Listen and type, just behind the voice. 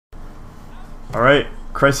Alright,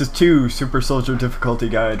 Crysis 2 SuperSoldier difficulty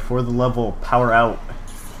guide for the level Power Out.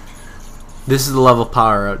 This is the level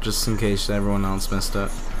Power Out, just in case everyone else missed it.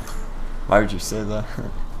 Why would you say that?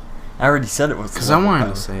 I already said it was. Because I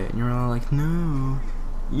wanted to say it, and you were all like, no.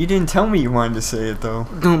 You didn't tell me you wanted to say it, though.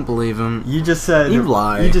 Don't believe him. You just said... You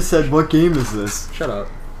lie. You just said, what game is this? Shut up.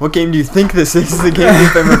 What game do you think this is? The game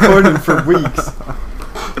we've been recording for weeks.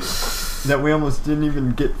 That we almost didn't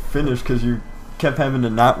even get finished because you kept having to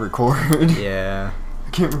not record. Yeah. I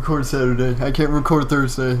can't record Saturday. I can't record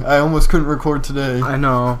Thursday. I almost couldn't record today. I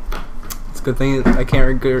know. It's a good thing I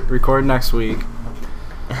can't record next week.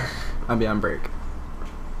 I'll be on break.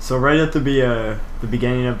 So right at the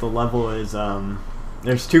beginning of the level is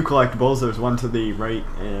there's two collectibles. There's one to the right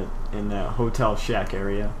in the hotel shack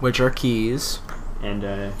area, Which are keys. and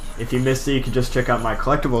if you missed it, you can just check out my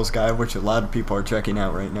collectibles guide, which a lot of people are checking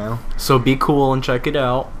out right now. So be cool and check it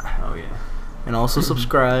out. Oh yeah. And also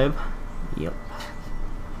subscribe. Yep.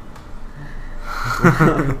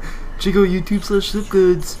 Check out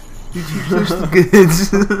YouTube/SlipGoods.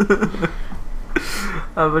 YouTube/SlipGoods.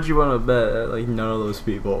 How much you want to bet that, like, none of those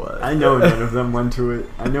people went? I know none of them went to it.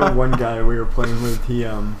 I know one guy we were playing with, he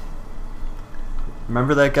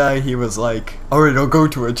remember that guy? He was like, alright, I'll go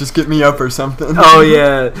to it, just get me up or something. Oh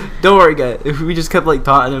yeah. Don't worry, guys. If we just kept like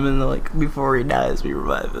taunting him and like before he dies we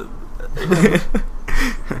revive him.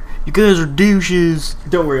 You guys are douches.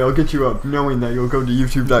 Don't worry, I'll get you up, knowing that you'll go to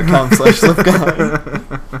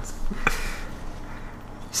youtube.com/slipguy.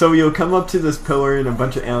 So you'll come up to this pillar and a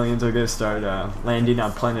bunch of aliens are going to start landing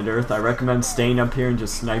on planet Earth. I recommend staying up here and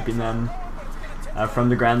just sniping them from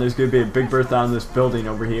the ground. There's going to be a big berth on this building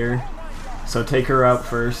over here. So take her out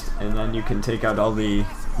first, and then you can take out all the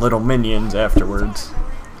little minions afterwards.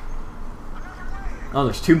 Oh,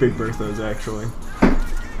 there's two big berthos actually.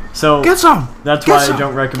 So Get some! that's Get why some! I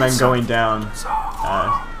don't recommend Get some! going down,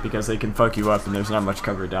 because they can fuck you up and there's not much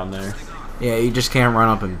cover down there. Yeah, you just can't run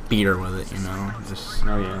up and beat her with it, you know. Just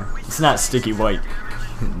Oh yeah, it's not sticky white.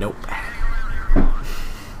 nope.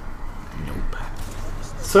 Nope.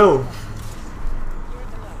 So,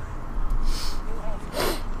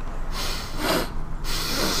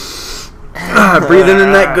 Breathing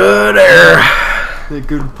in that good air. the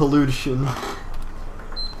good pollution.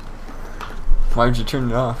 Why would you turn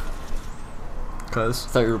it off? Cause I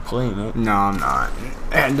thought you were playing it. no, I'm not.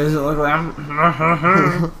 It doesn't look like I'm.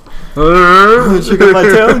 Check out my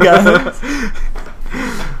tail, guys.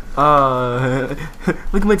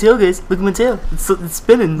 Look at my tail, guys. Look at my tail. It's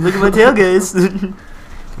spinning. Look at my tail, guys. We're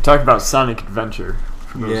talking about Sonic Adventure.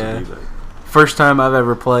 For those Yeah. of you that... First time I've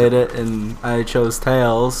ever played it, and I chose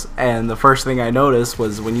Tails. And the first thing I noticed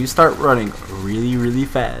was when you start running really, really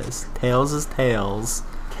fast, Tails is Tails.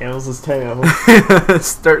 Tails is tail.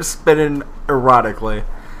 Start spinning erotically.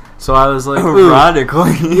 So I was like, ooh.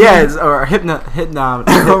 Erotically? Yes, or hypnotically.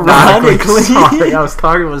 Erotically? Sorry, I was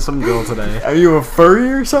talking with some girl today. Are you a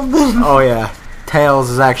furry or something? Oh yeah, Tails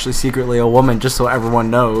is actually secretly a woman, just so everyone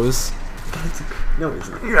knows. No, he's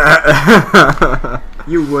not.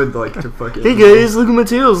 You would like to fucking... Hey guys, look at my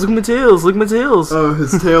tails, look at my tails, look at my tails. Oh,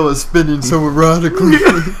 his tail is spinning so erotically.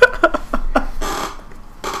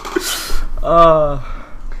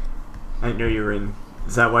 I knew you were in...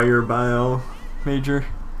 Is that why you're a bio major?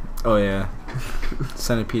 Oh yeah.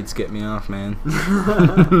 Centipedes get me off, man.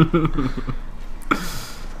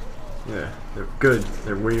 Yeah, they're good.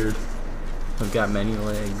 They're weird. I've got many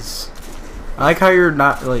legs. I like how you're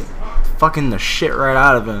not, like, fucking the shit right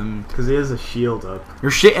out of him. Because he has a shield up.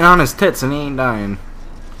 You're shitting on his tits and he ain't dying.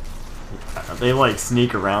 They like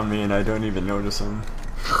sneak around me and I don't even notice them.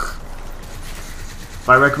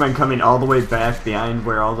 I recommend coming all the way back behind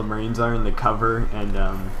where all the Marines are in the cover,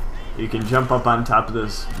 and you can jump up on top of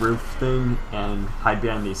this roof thing and hide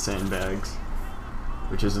behind these sandbags,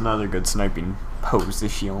 which is another good sniping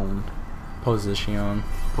position. Position.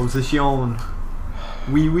 Position.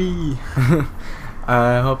 Wee wee.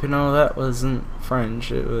 I hope you know that wasn't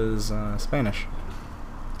French, it was Spanish.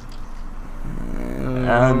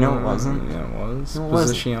 No, it wasn't. Yeah, it was. No, it wasn't.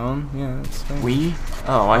 Position. Yeah, it's Spanish. We?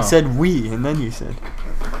 Oh, I said we, and then you said.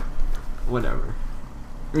 Whatever.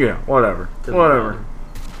 Yeah, whatever. Doesn't Whatever. matter.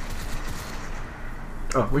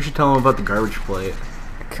 Oh, we should tell them about the garbage plate.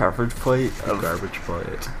 Coverage plate The of garbage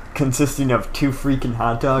plate. consisting of 2 freaking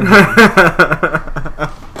hot dogs.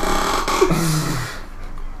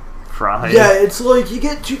 Fried. Yeah, it's like you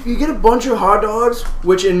get a bunch of hot dogs,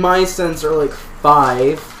 which in my sense are like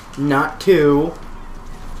 5, not 2,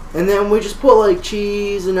 and then we just put like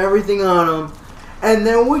cheese and everything on them, and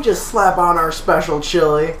then we just slap on our special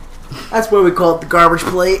chili. That's why we call it the garbage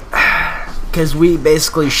plate, because we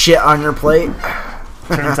basically shit on your plate.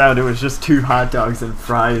 Turns out it was just 2 hot dogs and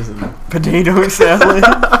fries and potato salad.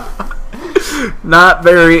 Not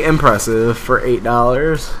very impressive for $8.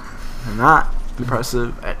 Not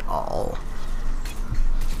impressive at all.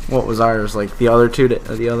 What was ours like the other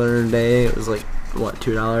day? It was like what,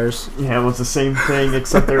 $2? Yeah, it was the same thing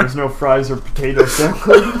except there was no fries or potato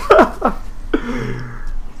salad.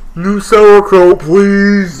 New sauerkraut,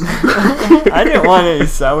 please. I didn't want any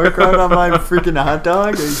sauerkraut on my freaking hot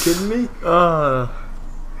dog. Are you kidding me? Well,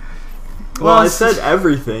 I said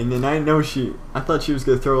everything, and I thought she was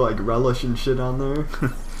gonna throw like relish and shit on there.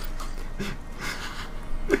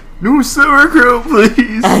 New sauerkraut,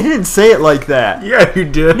 please. I didn't say it like that. Yeah, you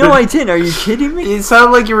did. No, I didn't. Are you kidding me? It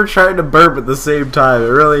sounded like you were trying to burp at the same time. It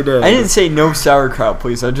really did. I didn't say no sauerkraut,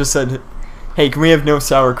 please. I just said, hey, can we have no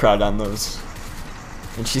sauerkraut on those?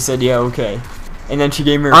 And she said, yeah, okay. And then she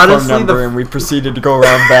gave me her phone number, and we proceeded to go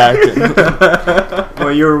around back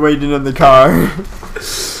while you were waiting in the car.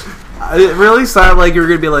 It really sounded like you were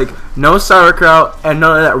going to be like, no sauerkraut and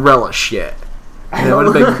none of that relish shit. And it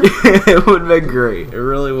would have been great. It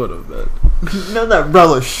really would have been. None of that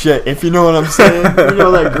relish shit, if you know what I'm saying. You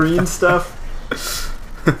know that green stuff?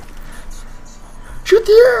 Shoot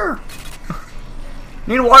the air!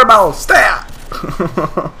 Need a water bottle. Stat!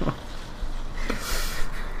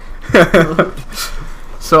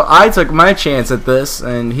 So I took my chance at this,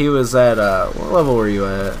 and he was at, what level were you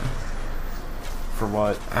at? For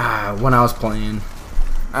what? When I was playing.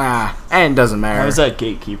 And it doesn't matter. I was at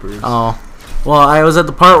Gatekeepers. Oh. Well, I was at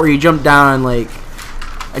the part where you jump down and, like,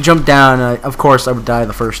 I jumped down, and of course I would die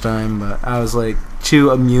the first time, but I was, like,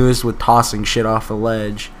 too amused with tossing shit off the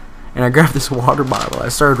ledge. And I grabbed this water bottle. I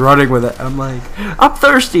started running with it. I'm like, I'm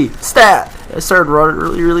thirsty. Stat. I started running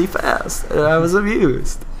really, really fast, and I was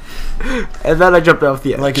amused. And then I jumped off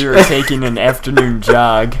the edge. Like you were taking an afternoon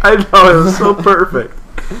jog. I know, it was so perfect.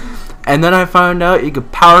 And then I found out you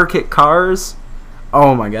could power kick cars.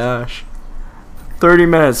 Oh my gosh. 30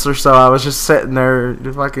 minutes or so I was just sitting there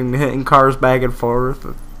fucking hitting cars back and forth.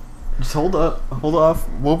 Just hold off.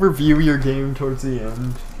 We'll review your game towards the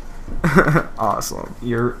end. Awesome.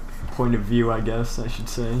 Your point of view, I guess I should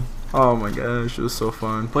say. Oh my gosh, it was so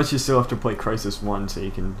fun. Plus you still have to play Crysis 1 so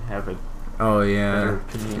you can have it. Oh yeah.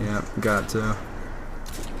 Yeah, got to.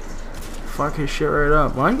 Fuck his shit right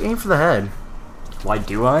up. Why don't you aim for the head? Why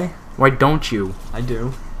do I? Why don't you? I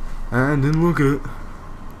do. I didn't look at it.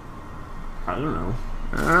 I don't know.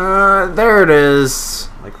 There it is.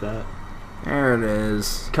 Like that. There it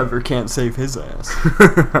is. Cover can't save his ass.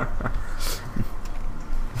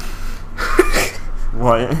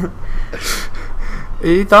 What?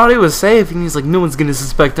 He thought he was safe, and he's like, no one's gonna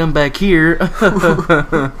suspect I'm back here.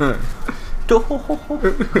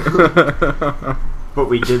 But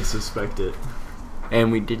we did suspect it.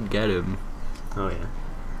 And we did get him. Oh yeah.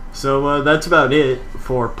 So that's about it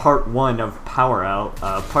for part 1 of Power Out.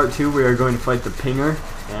 Part 2 we are going to fight the Pinger,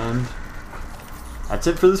 and that's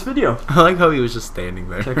it for this video. I like how he was just standing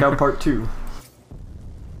there. Check out part 2.